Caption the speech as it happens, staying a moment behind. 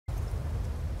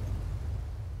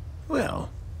Well,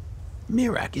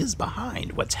 Miraak is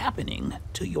behind what's happening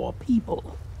to your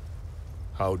people.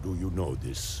 How do you know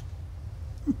this?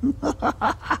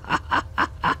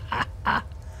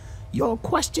 Your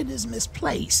question is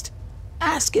misplaced.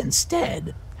 Ask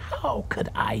instead, how could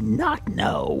I not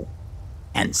know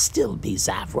and still be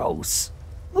Zavros?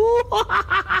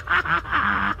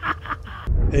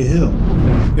 Hey, Hill.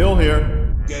 Hill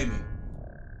here. Gaming.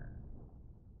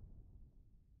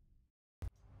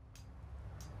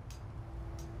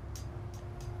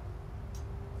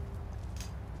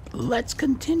 Let's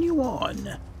continue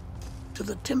on to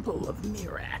the Temple of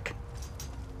Miraak.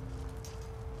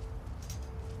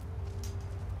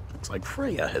 Looks like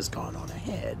Freya has gone on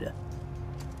ahead.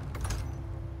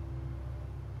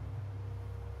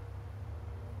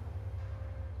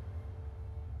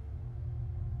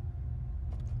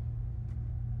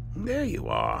 There you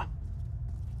are.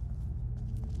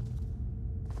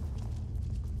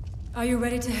 Are you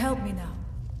ready to help me now?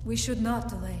 We should not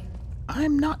delay.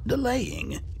 I'm not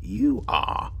delaying. You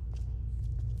are.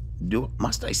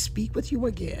 Must I speak with you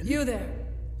again? You there.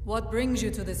 What brings you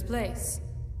to this place?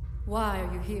 Why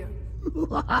are you here?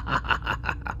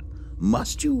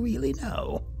 Must you really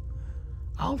know?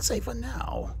 I'll say for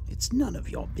now, it's none of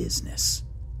your business.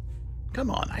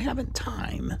 Come on, I haven't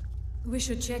time. We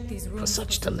should check these rooms For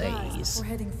such supplies delays. before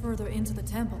heading further into the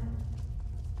temple.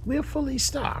 We're fully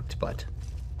stocked, but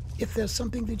if there's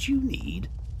something that you need,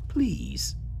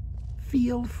 please,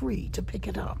 feel free to pick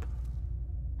it up.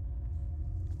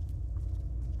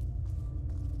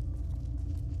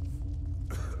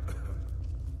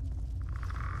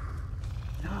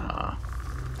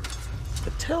 The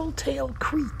telltale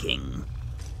creaking.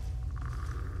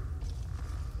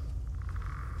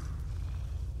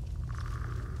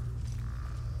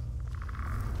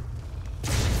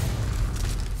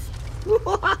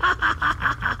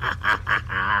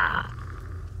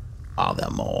 Are there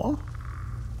more?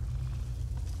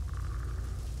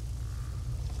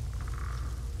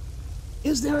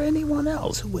 Is there anyone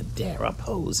else who would dare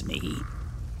oppose me?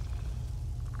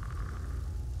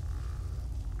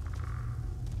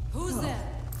 Who's there?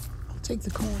 I'll take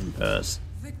the coin purse.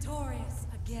 Victorious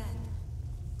again.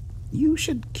 You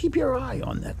should keep your eye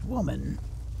on that woman.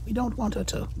 We don't want her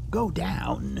to go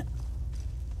down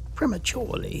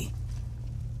prematurely.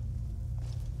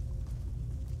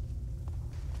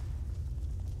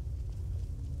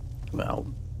 Well,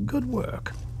 good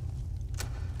work.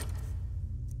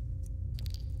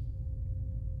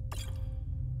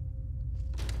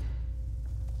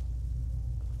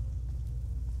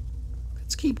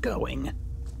 Let's keep going.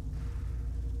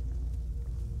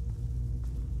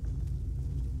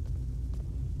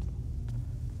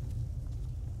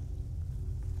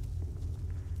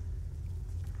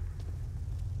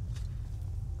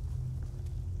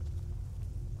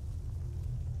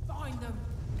 Find them.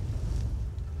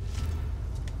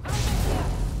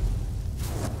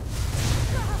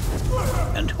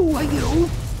 And who are you?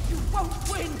 You won't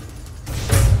win.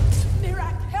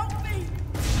 Miraak, help me.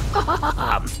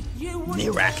 You would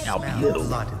Miraak, help Smell you.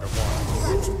 blood in the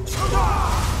water.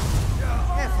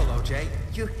 Careful, OJ.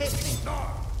 You hit me.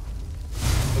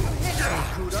 You hit me,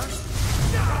 Kuda.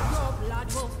 Your blood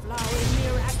will flow in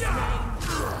Miraak's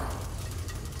name.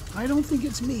 I don't think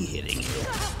it's me hitting you.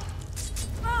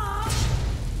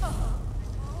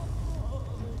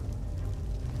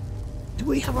 Do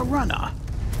we have a runner?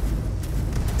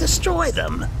 Destroy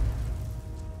them!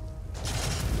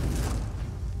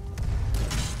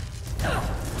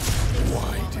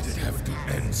 Why did it have to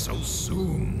end so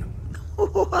soon?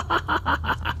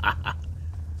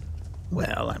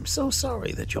 Well, I'm so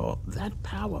sorry that you're that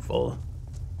powerful.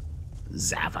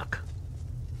 Zavok.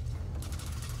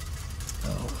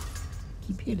 Oh,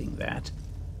 keep hitting that.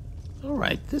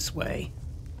 Alright, this way.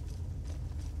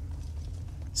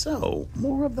 So,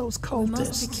 more of those cultists. We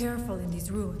must be careful in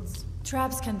these ruins.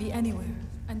 Traps can be anywhere,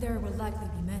 and there will likely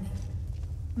be many.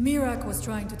 Miraak was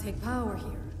trying to take power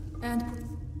here, and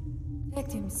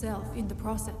protect himself in the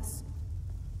process.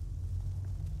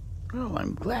 Oh,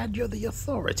 I'm glad you're the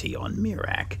authority on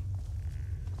Miraak.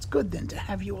 It's good then to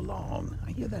have you along.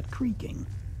 I hear that creaking.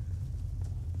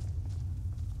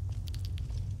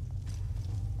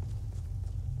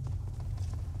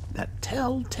 That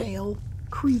telltale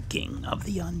creaking of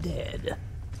the undead.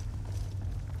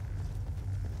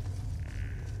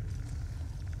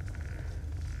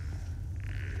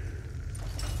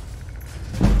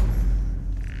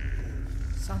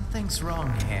 Something's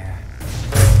wrong here.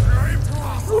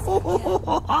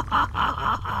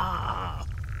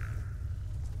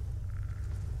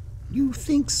 You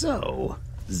think so,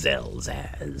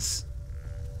 Zelzaz?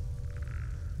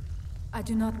 I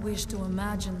do not wish to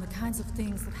imagine the kinds of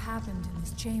things that happened in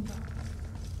this chamber.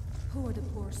 Who are the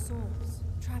poor souls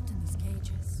trapped in these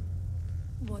cages?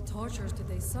 What tortures did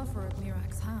they suffer at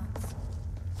Miraak's hands?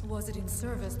 Was it in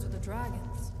service to the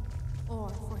dragons, or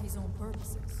for his own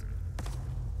purposes?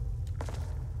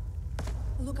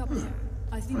 Look up there.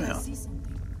 I think I see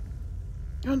something.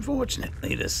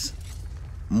 Unfortunately, this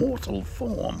mortal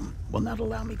form will not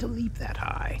allow me to leap that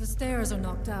high. The stairs are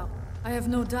knocked out. I have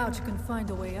no doubt you can find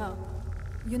a way up.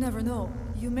 You never know.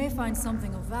 You may find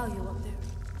something of value up there.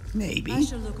 Maybe. I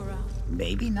shall look around.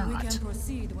 Maybe not. We can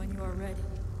proceed when you are ready.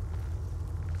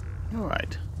 All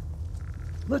right.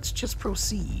 Let's just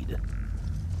proceed.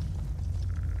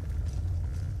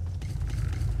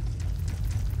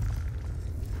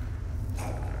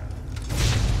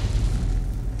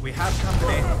 We have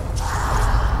company.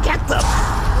 Get them!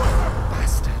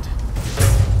 Bastard.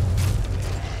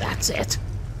 That's it.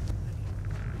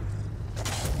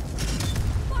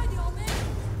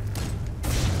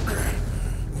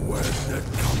 Where did that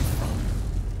come from?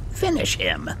 Finish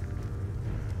him.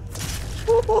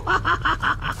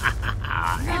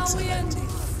 Now we end it.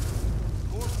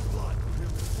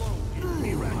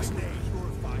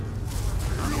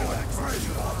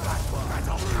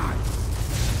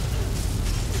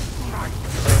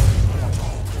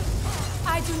 I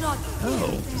do not.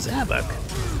 Oh, Zavok.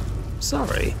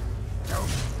 Sorry.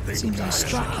 Seems I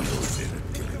struck you.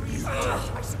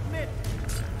 I submit.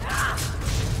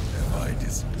 Have I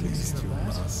displeased you,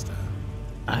 Master?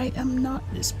 I am not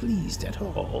displeased at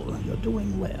all. You're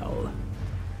doing well.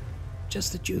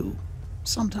 Just that you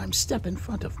sometimes step in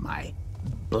front of my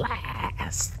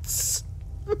blasts.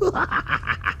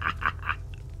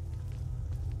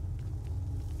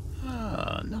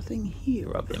 Nothing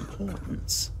here of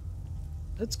importance.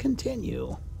 Let's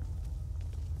continue.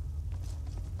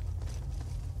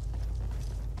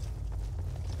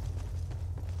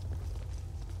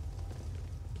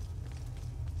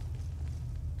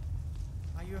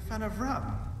 Are you a fan of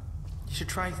rum? You should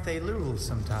try Thelul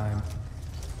sometime.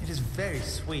 It is very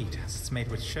sweet as it's made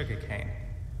with sugarcane.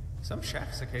 Some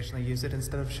chefs occasionally use it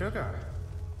instead of sugar.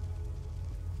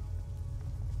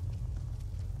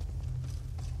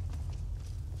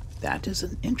 That is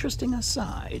an interesting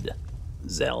aside,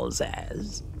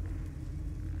 Zelzaz.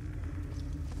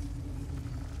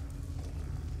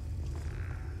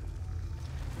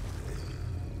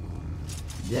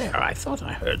 There, I thought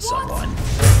I heard someone.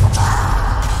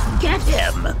 Get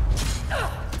him!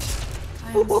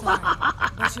 I am sorry,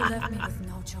 but you left me with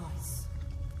no choice.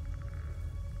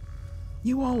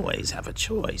 You always have a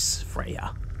choice,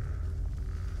 Freya.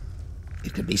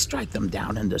 It could be strike them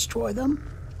down and destroy them,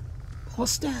 or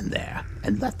stand there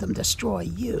and let them destroy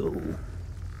you.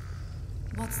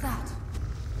 What's that?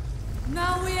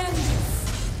 Now we end this!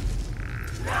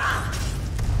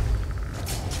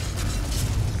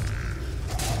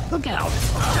 Look out!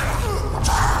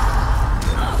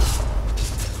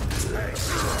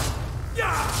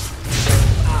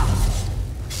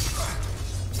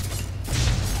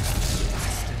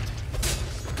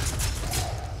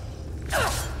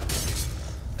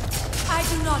 I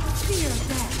do not fear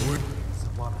death.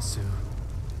 Sawamasu.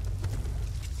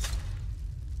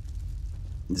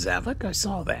 Zavok, I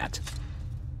saw that.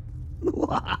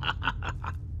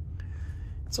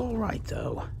 It's all right,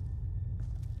 though.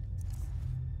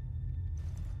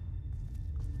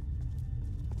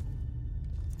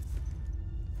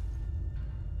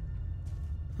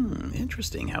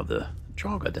 Interesting how the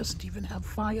Draugr doesn't even have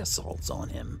fire salts on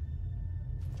him.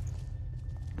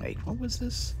 Wait, what was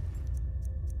this?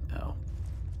 Oh.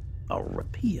 A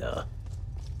rapier.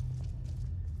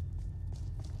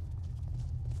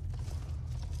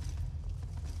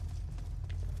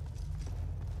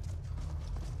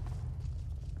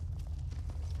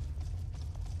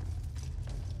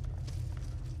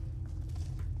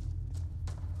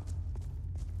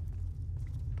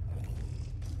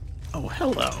 Oh,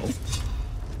 hello.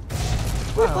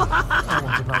 Well, I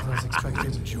wanted not as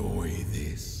expected. Enjoy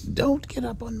this. Don't get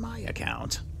up on my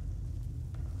account.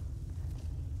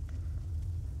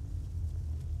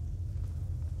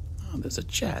 Oh, there's a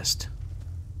chest.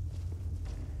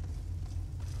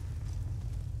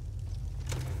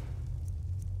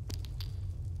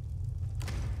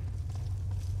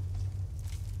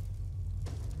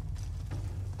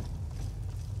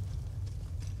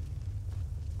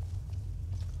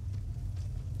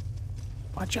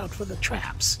 Watch out for the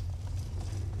traps.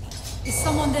 Is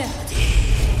someone there?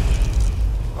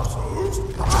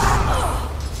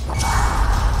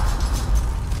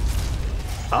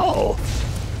 Oh!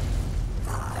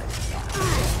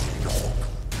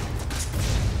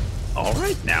 All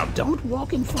right, now don't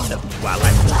walk in front of me while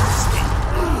I'm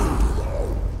blasting.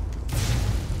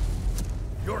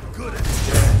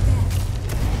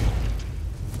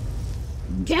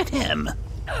 Get him!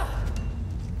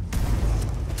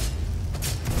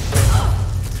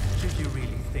 Did you really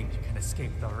think you can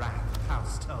escape the wrath of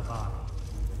House Tovar?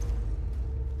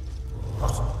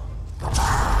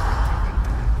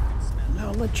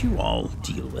 I'll let you all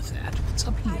deal with that. It's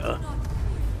up here.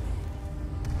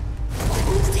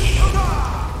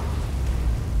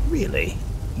 Really?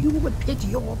 You would pit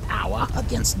your power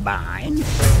against mine?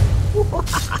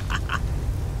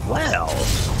 Well...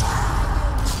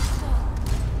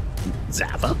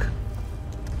 Zavok?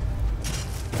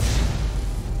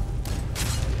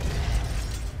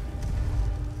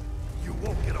 You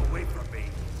won't get away from me.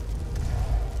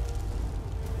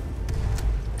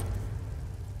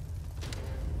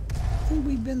 I think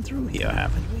we've been through here,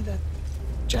 haven't we? That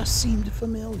just seemed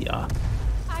familiar.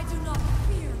 I do not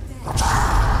fear death.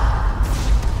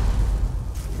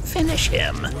 Finish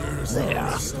him! Where's There. the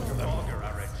rest of them?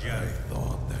 I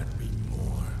thought there'd be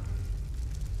more.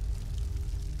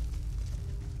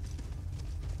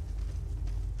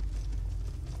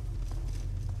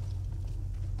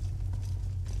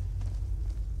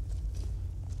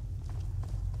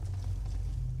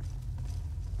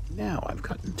 Now I've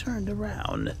gotten turned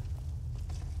around.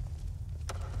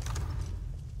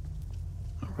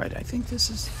 Alright, I think this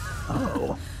is...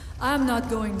 Oh. I'm not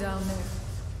going down there.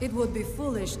 It would be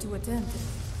foolish to attempt it.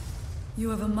 You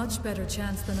have a much better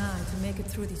chance than I to make it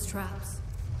through these traps.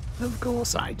 Of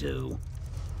course I do.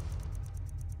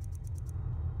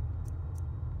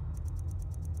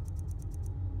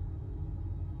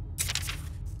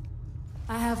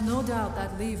 I have no doubt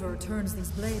that lever turns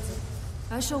these blades.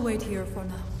 I shall wait here for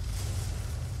now.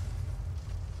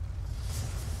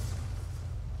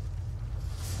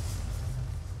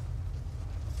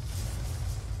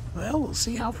 Well, we'll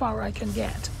see how far I can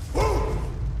get.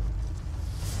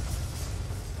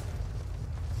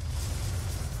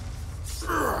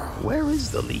 Where is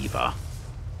the lever?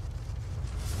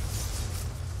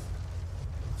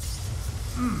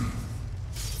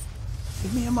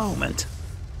 Give me a moment.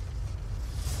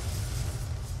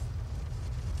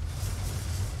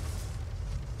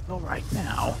 All right,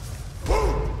 now.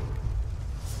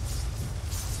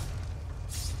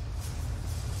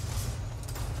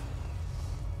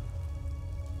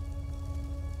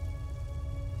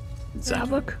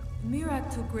 Zavok?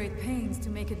 Miraak took great pains to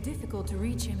make it difficult to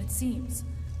reach him, it seems.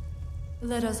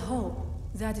 Let us hope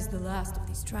that is the last of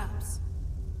these traps.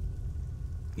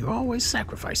 You're always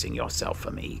sacrificing yourself for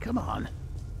me. Come on.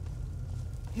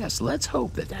 Yes, let's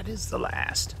hope that that is the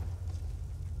last.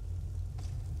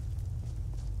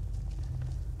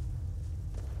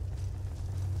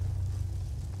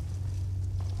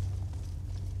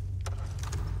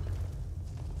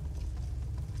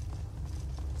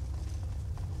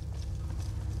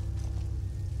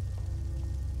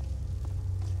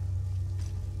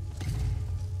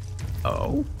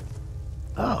 Oh?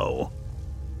 Oh.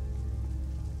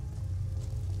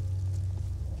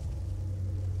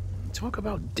 Talk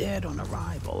about dead on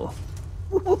arrival.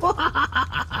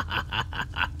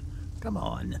 Come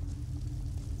on.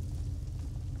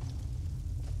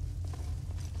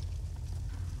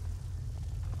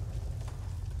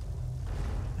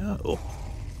 Oh.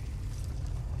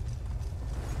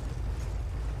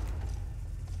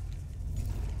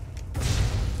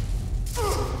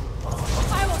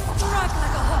 I will strike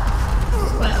like a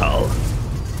hawk! Well.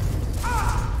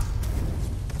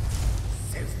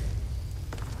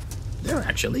 They're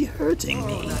actually hurting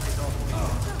me. I'm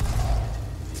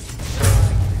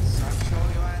sure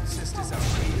your ancestors are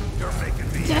real. You're making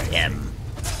me. Get him.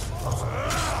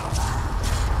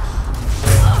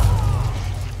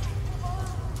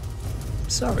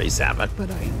 Sorry, Zavok, but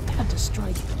I had to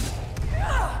strike him.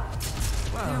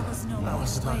 There was no way.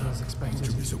 Would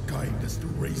you be so kind as to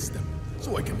raise them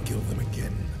so I can kill them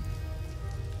again?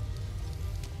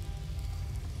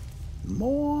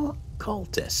 More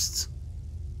cultists.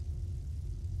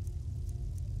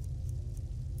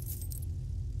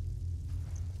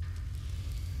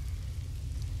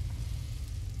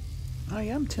 I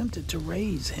am tempted to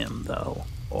raise him, though,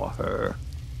 or her.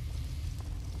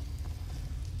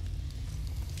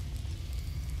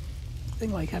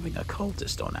 Nothing like having a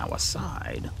cultist on our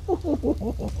side.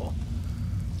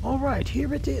 Alright,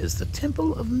 here it is, the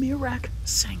Temple of Miraak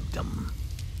Sanctum.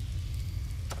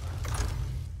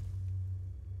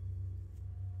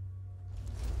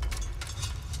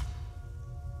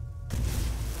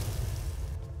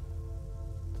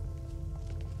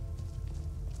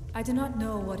 I do not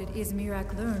know what it is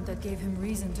Miraak learned that gave him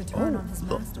reason to turn on his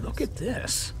masters. Look at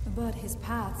this. But his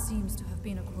path seems to have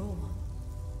been a cruel one.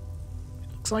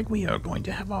 Looks like we are going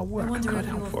to have our I work wonder cut if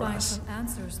you out will for find us. some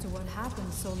answers to what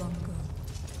happened so long ago.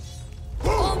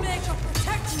 All make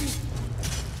protect me!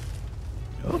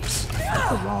 Oops, I had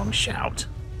the wrong shout.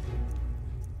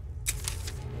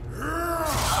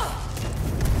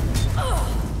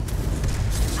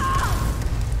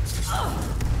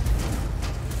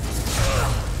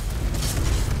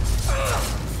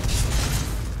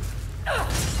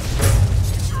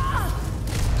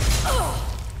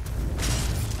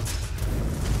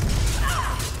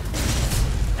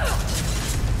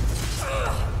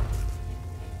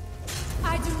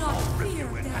 I do not fear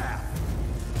death.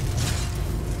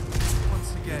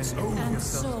 Once again, And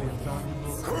so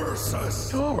Curse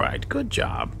us! Alright, good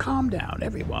job. Calm down,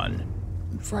 everyone.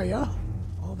 Freya,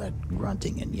 all that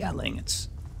grunting and yelling, it's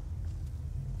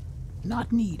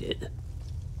not needed.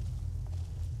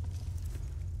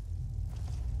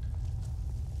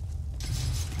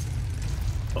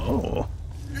 Oh,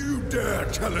 You dare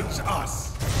challenge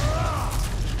us!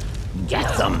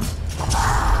 get them!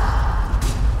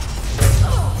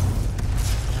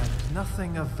 and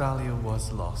nothing of value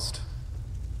was lost.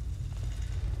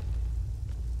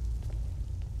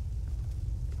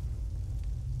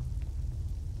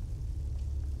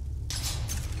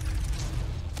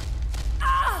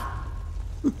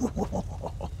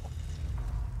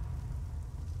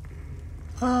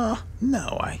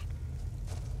 No, I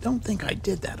don't think I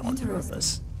did that on Interesting.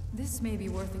 purpose. This may be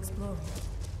worth exploring.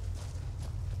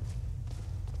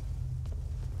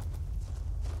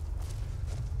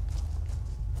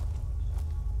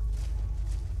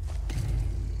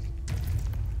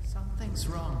 Something's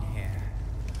wrong here.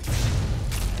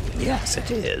 Yes,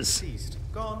 it is. Ceased,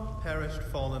 gone, perished,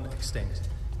 fallen, extinct.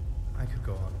 I could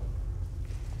go on.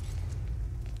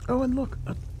 Oh, and look,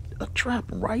 a trap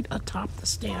right atop the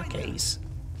staircase.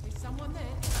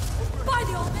 By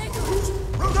the old anchorage!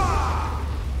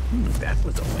 That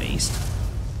was a waste.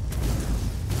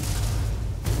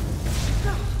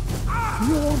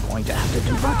 You're going to have to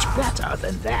do much better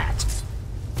than that.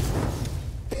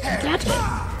 Get him!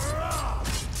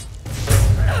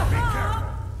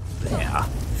 There,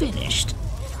 finished.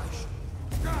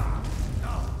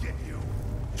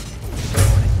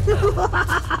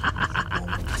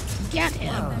 Get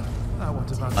him! Now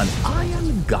what about An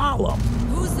iron golem.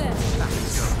 Who's there?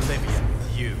 go Olivia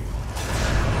with you?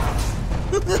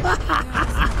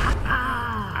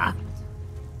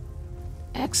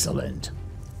 Excellent.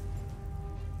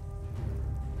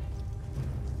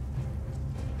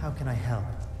 How can I help?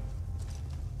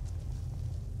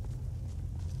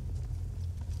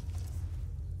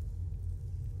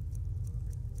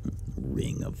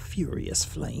 Ring of Furious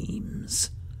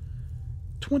Flames.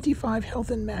 25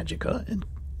 health and magicka,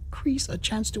 increase a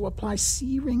chance to apply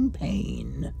searing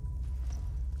pain.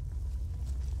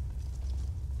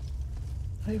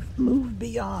 I've moved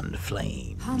beyond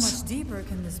flames. How much deeper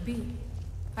can this be?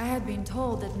 I had been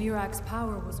told that Miraak's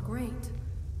power was great,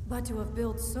 but to have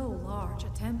built so large a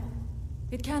temple,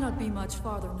 it cannot be much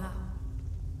farther now.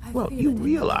 I Well, feel you it in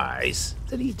realize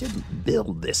that he didn't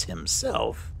build this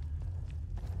himself.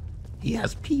 He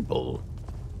has people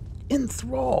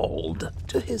enthralled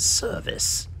to his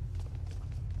service.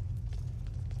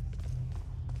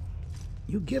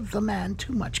 You give the man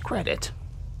too much credit.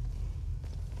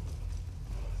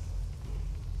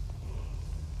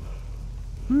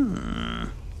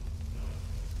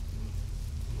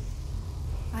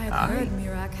 I had heard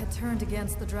Miraak had turned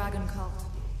against the dragon cult,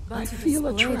 but I to feel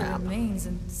a display the trap. remains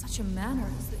in such a manner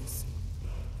as this.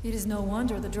 It is no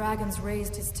wonder the dragons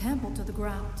razed his temple to the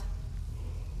ground.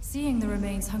 Seeing the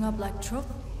remains hung up like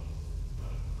trophy.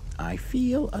 I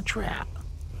feel a trap.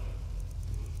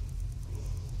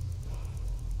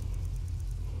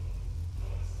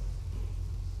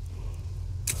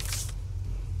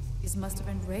 These must have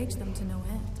enraged them to no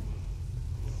end.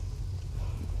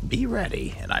 Be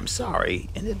ready, and I'm sorry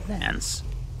in advance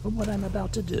for what I'm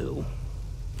about to do.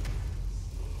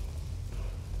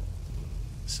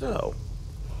 So,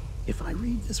 if I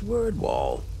read this word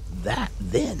wall, that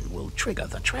then will trigger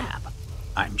the trap,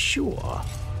 I'm sure.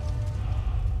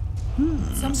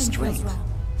 Something feels Strength.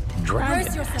 wrong. Dragon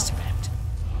Brace yourself. aspect.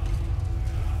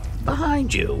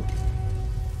 Behind you.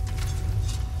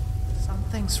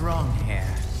 Something's wrong here.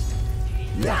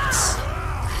 Yes.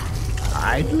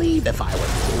 I'd leave if I were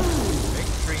you.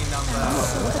 Victory number.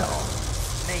 Oh, well.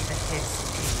 May the hits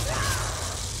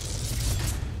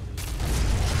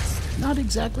Not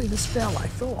exactly the spell I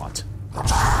thought.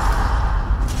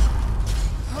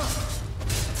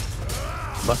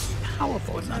 But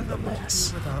powerful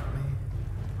nonetheless. without me.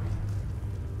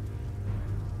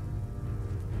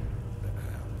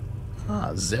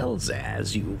 Ah,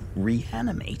 Zelzaz, you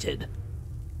reanimated.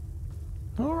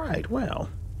 Alright, well,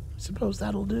 suppose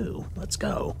that'll do. Let's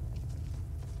go.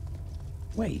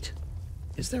 Wait,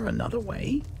 is there another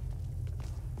way?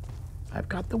 I've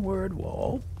got the word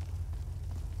wall.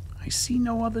 I see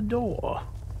no other door.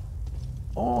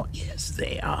 Or is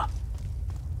there?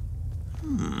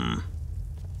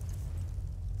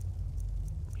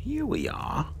 Here we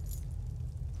are.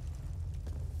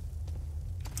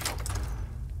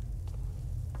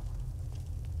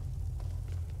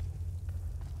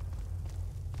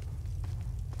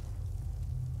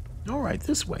 All right,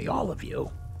 this way, all of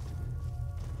you.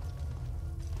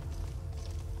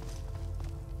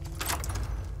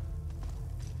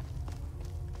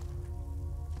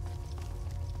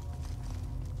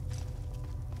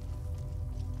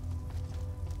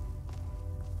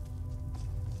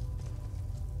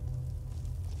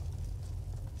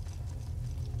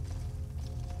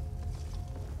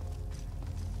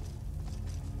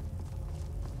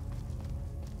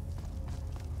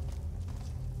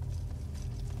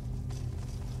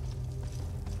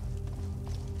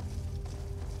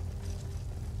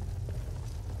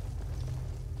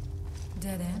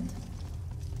 Dead end?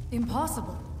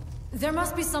 Impossible. There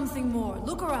must be something more.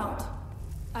 Look around.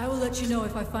 I will let you know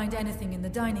if I find anything in the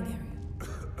dining area.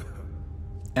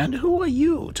 And who are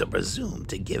you to presume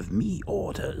to give me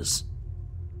orders?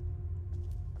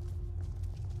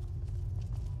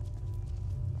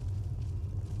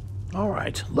 All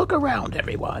right, look around,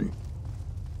 everyone.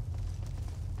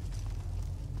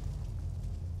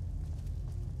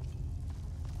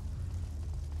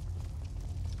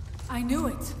 I knew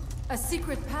it. A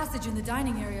secret passage in the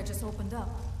dining area just opened up.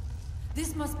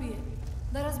 This must be it.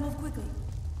 Let us move quickly.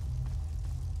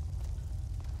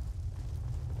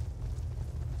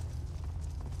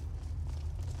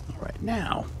 All right,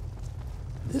 now,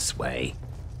 this way.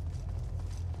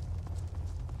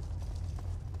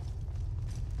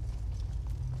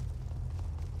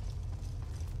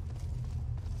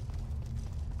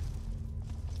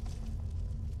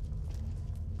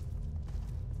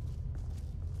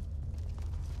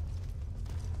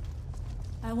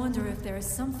 I wonder if there is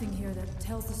something here that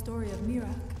tells the story of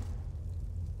Miraak.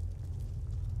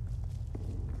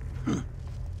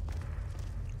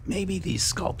 Maybe these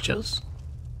sculptures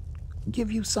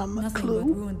give you some Nothing clue?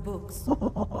 but ruined books.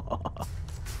 All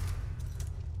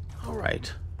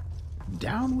right,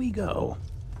 down we go.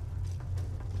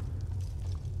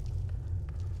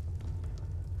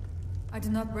 I do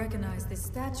not recognize this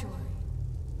statuary.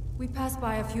 We passed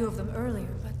by a few of them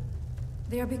earlier, but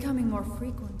they are becoming more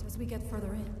frequent as we get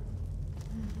further in.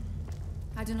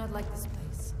 I do not like this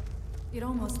place. It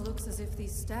almost looks as if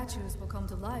these statues will come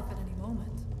to life at any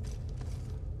moment.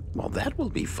 Well, that will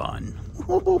be fun.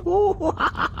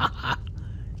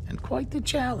 And quite the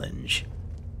challenge.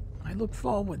 I look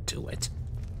forward to it.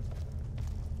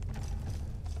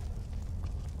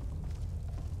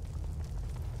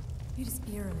 It is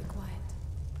eerily quiet.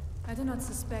 I do not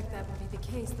suspect that will be the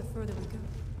case the further we go.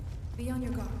 Be on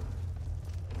your guard.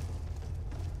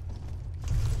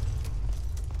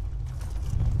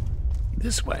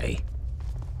 This way.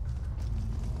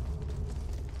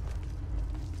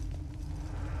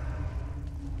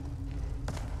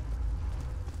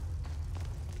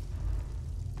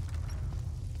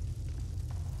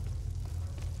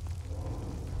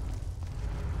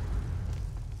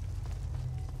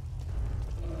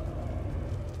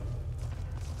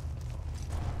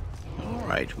 All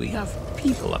right, we have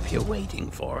people up here waiting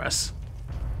for us.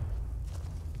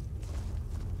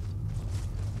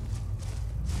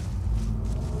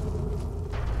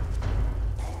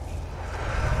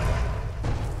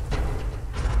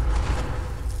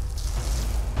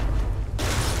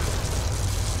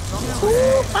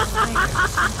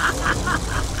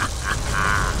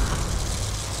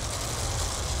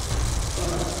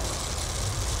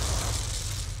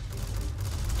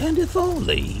 And if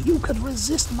only you could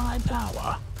resist my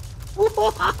power.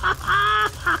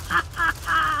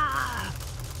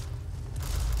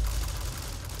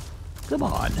 Come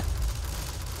on.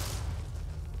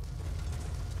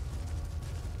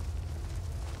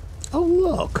 Oh,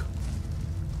 look.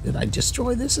 Did I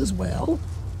destroy this as well?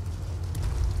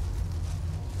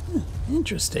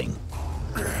 Interesting.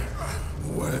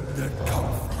 Where'd that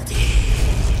come from?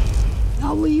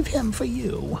 I'll leave him for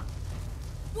you.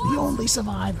 The only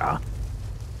survivor.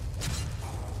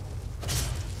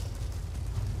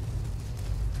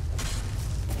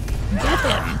 Get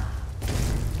him!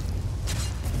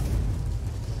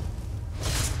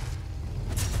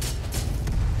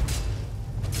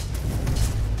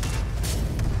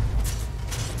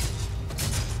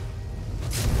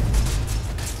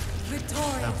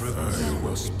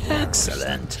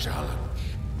 Excellent.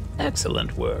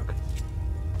 Excellent work.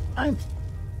 I'm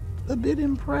a bit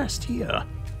impressed here.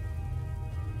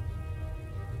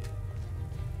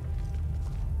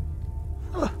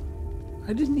 I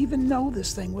I didn't even know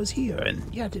this thing was here,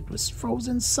 and yet it was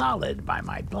frozen solid by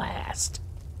my blast.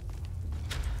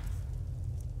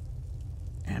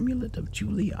 Amulet of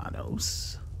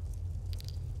Julianos.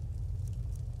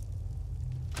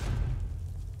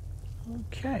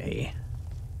 Okay.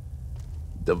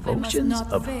 Devotions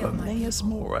of Hermaeus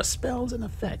Mora. Spells and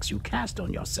effects you cast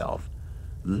on yourself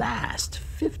last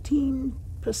 15%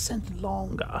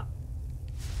 longer.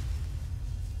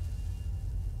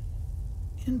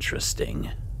 Interesting.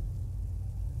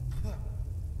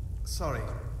 Sorry,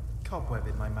 cobweb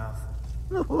in my mouth.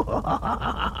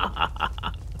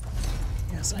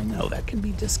 Yes, I know, that can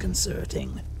be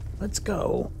disconcerting. Let's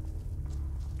go.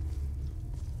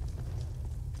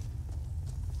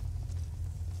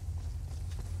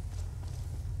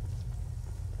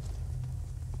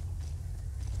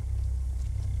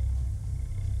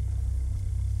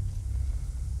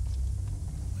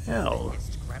 Well,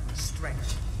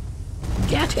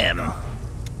 get him!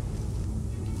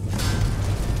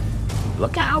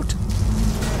 Look out!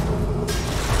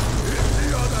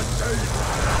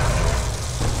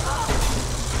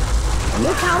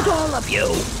 Look out, all of you!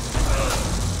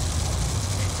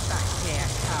 Back here,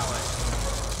 coward.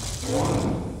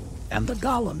 And the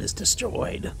golem is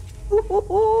destroyed.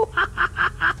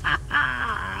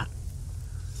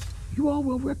 You all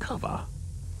will recover.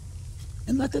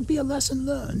 And let it be a lesson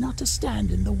learned not to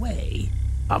stand in the way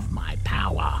of my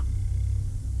power.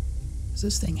 Does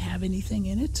this thing have anything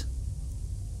in it?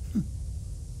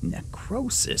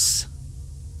 Necrosis.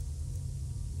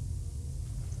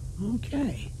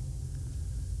 Okay.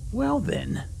 Well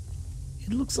then,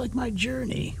 it looks like my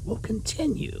journey will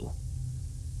continue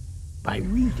by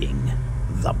reading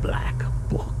the Black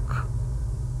Book.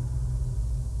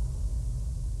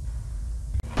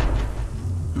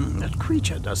 That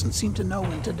creature doesn't seem to know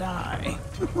when to die.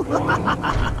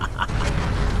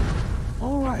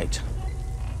 All right,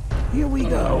 here we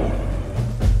go.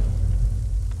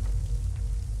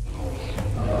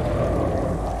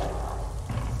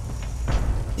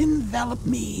 Envelop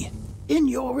me in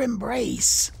your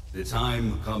embrace. The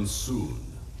time comes soon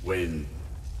when...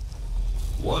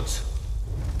 What?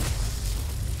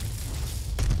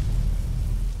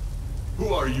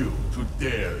 Who are you to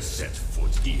dare set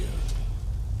foot here?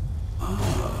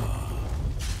 Ah.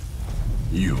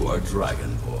 You are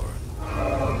Dragonborn.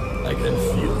 I can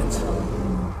feel it.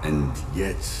 And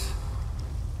yet...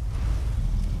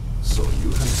 So you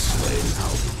have slain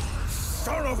Albi.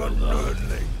 Son of a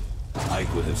nerdling! I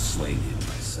could have slain him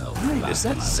myself. Wait, is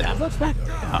that Zavros back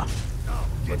there?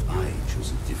 But I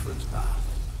chose a different path.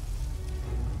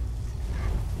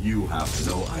 You have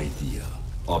no idea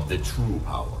of the true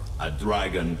power a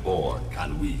Dragonborn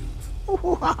can wield.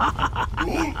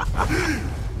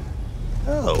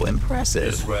 Oh, impressive.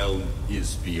 This realm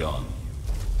is beyond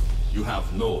you. You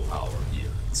have no power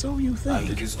here. So you think.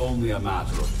 And it is only a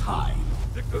matter of time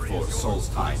before Soul's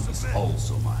time is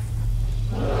also mine.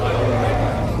 I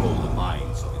already control the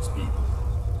minds of its people.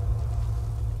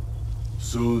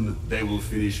 Soon they will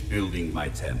finish building my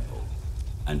temple,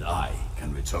 and I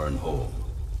can return home.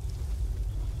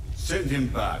 Send him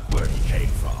back where he came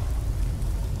from.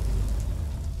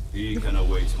 He can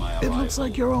await my arrival. It looks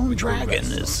like your own dragon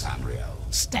is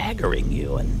staggering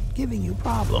you and giving you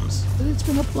problems. But it's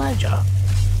been a pleasure,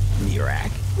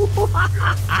 Miraak.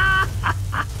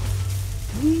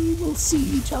 We will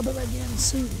see each other again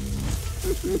soon.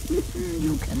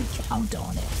 You can count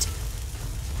on it.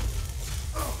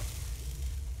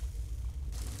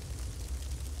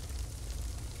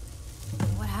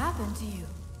 What happened to you?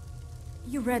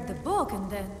 You read the book and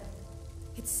then...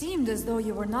 It seemed as though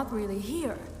you were not really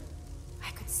here. I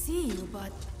could see you,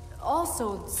 but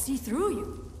also see through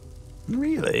you.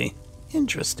 Really?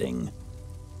 Interesting.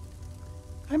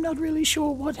 I'm not really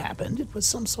sure what happened. It was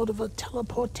some sort of a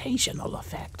teleportational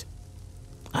effect.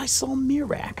 I saw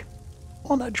Miraak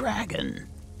on a dragon.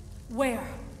 Where?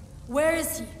 Where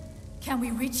is he? Can we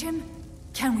reach him?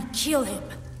 Can we kill him?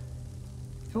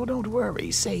 Oh, don't worry.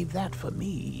 Save that for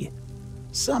me.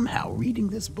 Somehow reading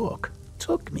this book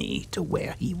took me to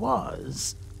where he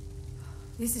was.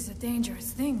 This is a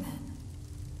dangerous thing, then.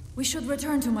 We should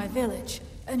return to my village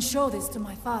and show this to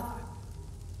my father.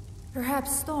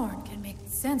 Perhaps Thorn can make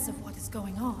sense of what is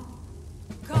going on.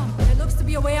 Come, there looks to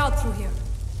be a way out through here.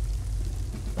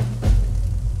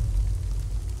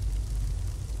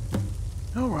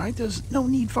 All right, there's no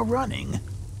need for running.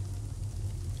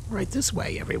 Right this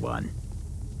way, everyone.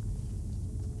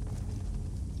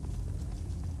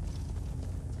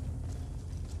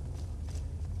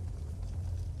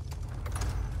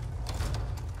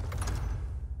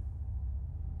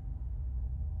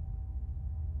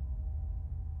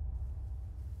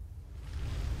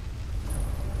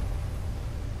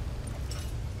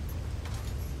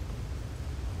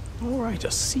 Alright,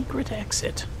 a secret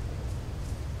exit.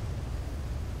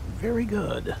 Very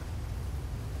good.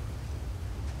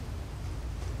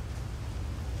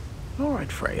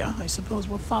 Alright, Freya, I suppose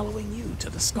we're following you to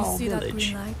the Skull You see Village. that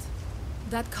green light?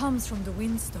 That comes from the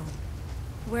Windstone,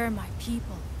 where my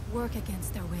people work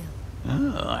against their will.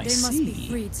 Oh, I They see. must be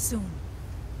freed soon.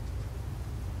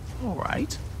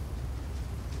 Alright.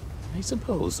 I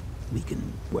suppose we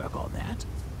can work on that.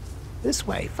 This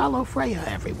way, follow Freya,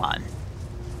 everyone.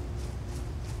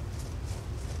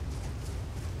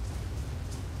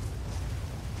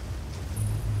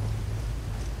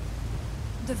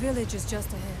 The village is just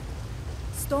ahead.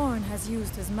 Storn has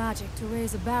used his magic to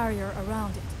raise a barrier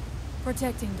around it,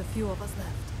 protecting the few of us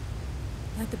left.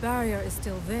 That the barrier is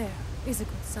still there is a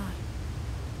good sign.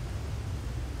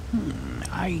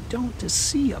 I don't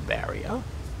see a barrier,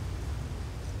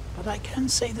 but I can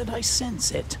say that I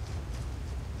sense it.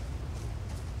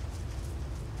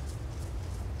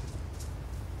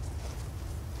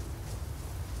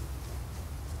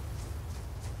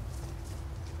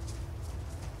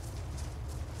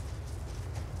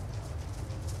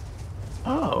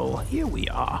 Oh, here we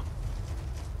are.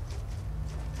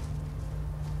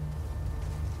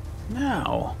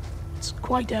 Now, it's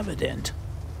quite evident.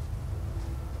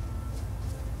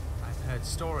 I've heard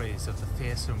stories of the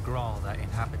fearsome Groll that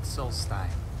inhabits Solstein.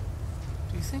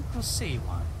 Do you think we'll see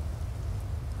one?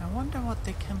 I wonder what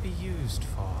they can be used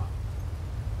for.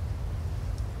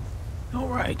 All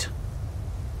right.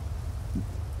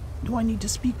 Do I need to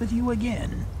speak with you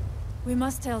again? We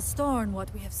must tell Storn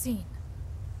what we have seen.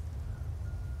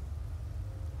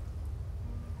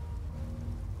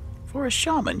 For a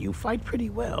shaman, you fight pretty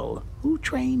well. Who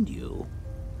trained you?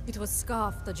 It was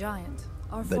Scarf the Giant,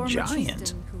 our The former giant?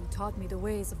 chieftain who taught me the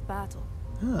ways of battle.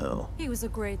 Oh, He was a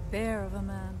great bear of a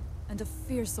man, and a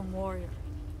fearsome warrior.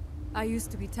 I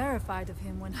used to be terrified of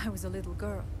him when I was a little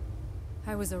girl.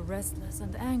 I was a restless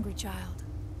and angry child,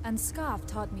 and Scarf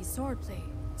taught me swordplay,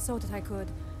 so that I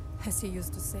could, as he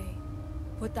used to say,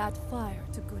 put that fire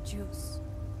to good use.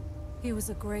 He was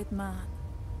a great man,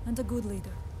 and a good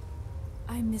leader.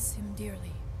 I miss him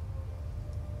dearly.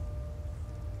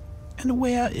 and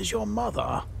where is your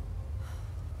mother?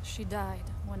 She died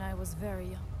when I was very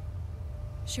young.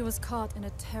 She was caught in a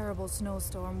terrible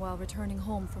snowstorm while returning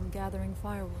home from gathering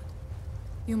firewood.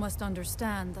 You must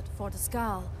understand that for the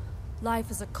Skal, life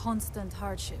is a constant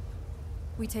hardship.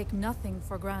 We take nothing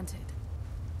for granted.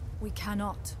 We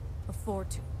cannot afford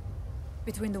to.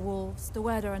 Between the wolves, the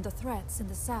weather, and the threats in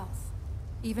the south,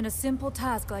 even a simple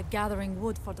task like gathering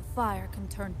wood for the fire can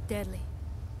turn deadly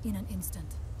in an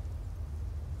instant.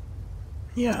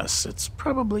 Yes, it's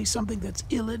probably something that's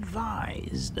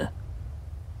ill-advised.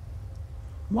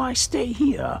 Why stay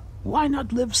here? Why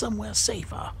not live somewhere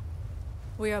safer?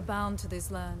 We are bound to this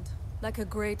land, like a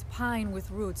great pine with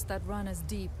roots that run as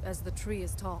deep as the tree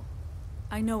is tall.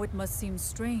 I know it must seem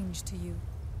strange to you,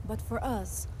 but for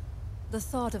us, the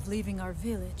thought of leaving our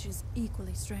village is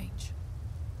equally strange.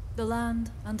 The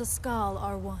land and the Skal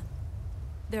are one.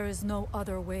 There is no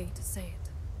other way to say it.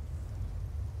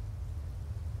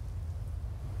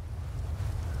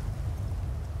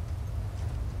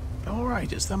 All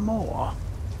right, is there more?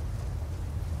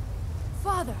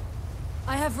 Father,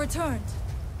 I have returned.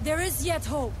 There is yet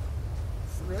hope.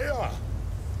 Freya,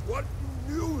 what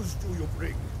news do you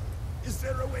bring? Is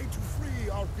there a way to free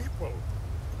our people?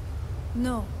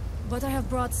 No, but I have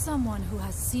brought someone who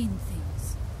has seen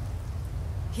things.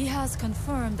 He has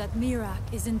confirmed that Miraak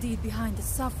is indeed behind the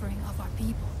suffering of our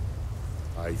people.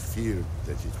 I feared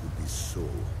that it would be so.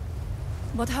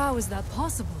 But how is that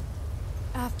possible?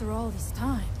 After all this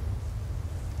time?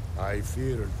 I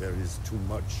fear there is too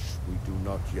much we do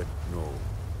not yet know.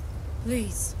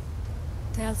 Please,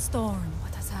 tell Storm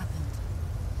what has happened.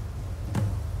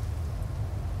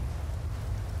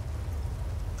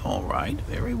 All right,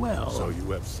 very well. So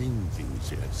you have seen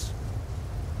things, yes.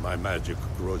 My magic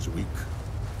grows weak,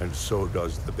 and so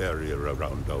does the barrier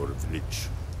around our village.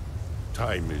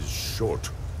 Time is short.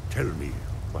 Tell me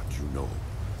what you know.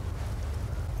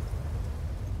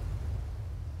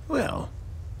 Well,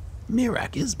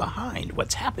 Miraak is behind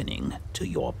what's happening to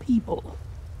your people.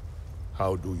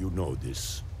 How do you know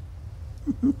this?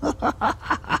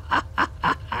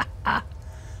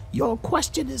 Your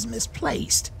question is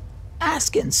misplaced.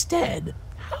 Ask instead,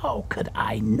 how could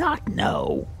I not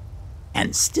know?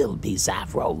 And still be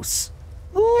Zavros.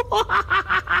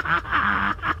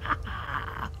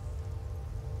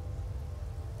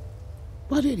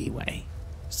 But anyway,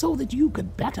 so that you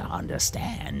could better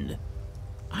understand,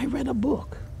 I read a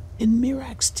book in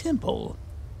Miraak's temple,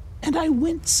 and I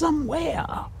went somewhere,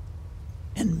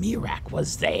 and Miraak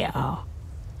was there.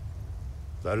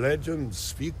 The legends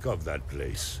speak of that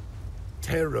place.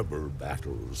 Terrible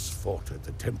battles fought at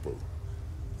the temple.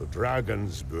 The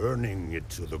dragons burning it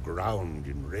to the ground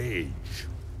in rage.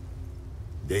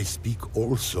 They speak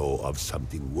also of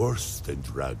something worse than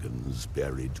dragons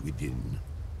buried within.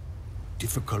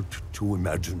 Difficult to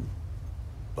imagine,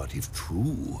 but if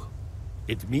true,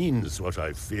 it means what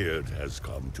I feared has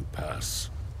come to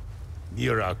pass.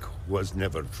 Miraak was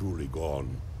never truly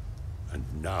gone, and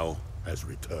now has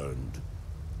returned.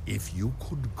 If you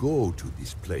could go to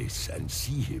this place and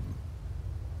see him,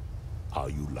 are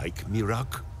you like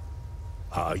Miraak?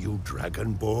 Are you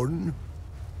Dragonborn?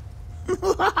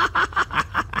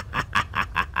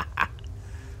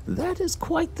 That is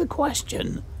quite the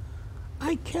question.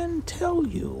 I can tell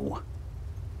you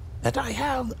that I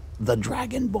have the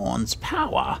Dragonborn's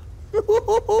power.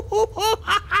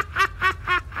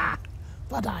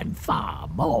 But I'm far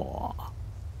more.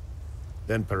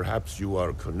 Then perhaps you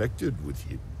are connected with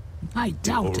him. I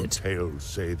doubt Old it. tales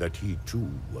say that he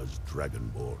too was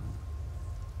Dragonborn.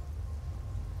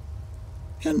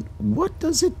 And what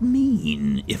does it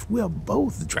mean if we're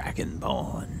both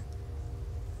Dragonborn?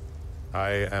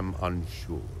 I am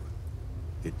unsure.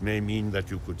 It may mean that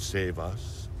you could save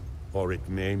us, or it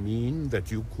may mean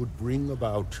that you could bring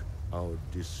about our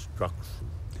destruction.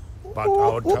 But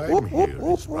our time here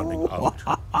is running out.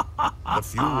 The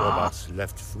few of us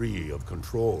left free of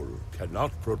control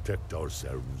cannot protect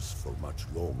ourselves for much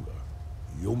longer.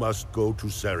 You must go to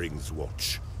Saring's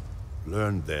Watch.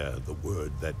 Learn there the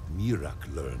word that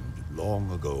Miraak learned long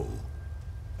ago,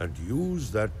 and use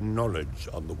that knowledge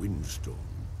on the Windstone.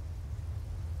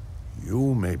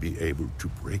 You may be able to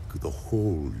break the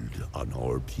hold on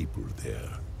our people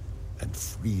there, and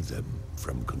free them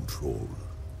from control.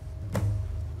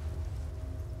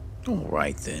 All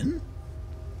right then.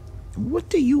 What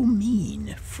do you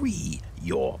mean, free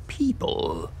your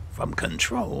people from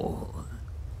control?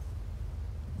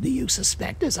 Do you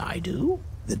suspect, as I do,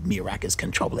 that Miraak is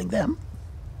controlling them?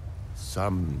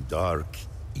 Some dark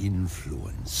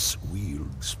influence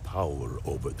wields power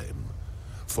over them,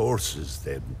 forces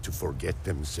them to forget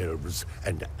themselves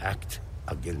and act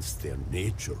against their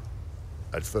nature.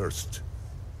 At first,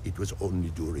 it was only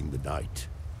during the night,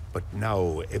 but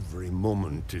now every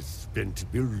moment is spent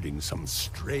building some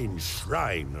strange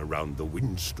shrine around the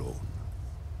Windstone.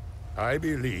 I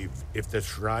believe if the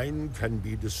shrine can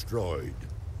be destroyed,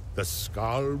 the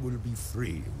Skull will be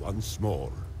free once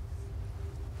more.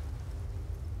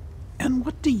 And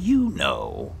what do you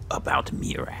know about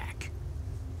Miraak?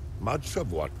 Much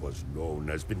of what was known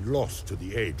has been lost to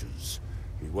the ages.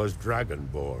 He was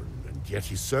Dragonborn, and yet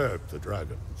he served the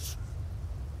dragons.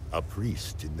 A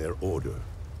priest in their order,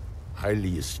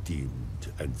 highly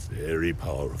esteemed and very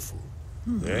powerful.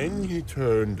 Then he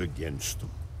turned against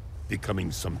them,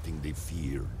 becoming something they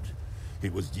feared. He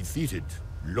was defeated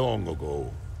long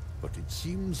ago, but it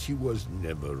seems he was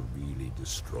never really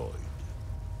destroyed.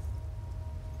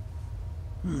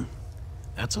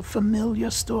 That's a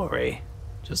familiar story,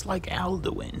 just like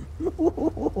Alduin.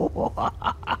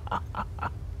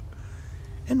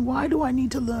 And why do I need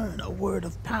to learn a word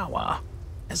of power,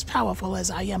 as powerful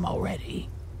as I am already?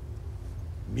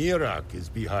 Miraak is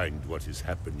behind what is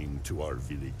happening to our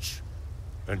village.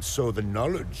 And so the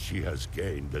knowledge she has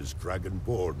gained as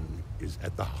Dragonborn is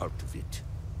at the heart of it.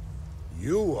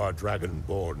 You are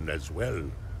Dragonborn as well.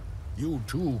 You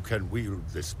too can wield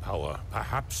this power,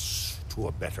 perhaps to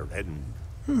a better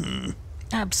end.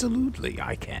 Absolutely,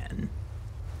 I can.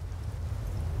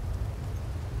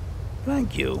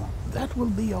 Thank you. That will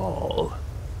be all.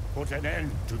 Put an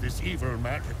end to this evil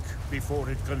magic before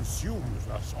it consumes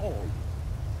us all.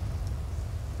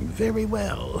 Very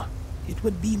well. It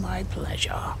would be my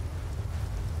pleasure.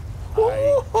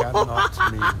 I cannot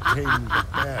maintain the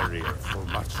barrier for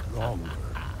much longer.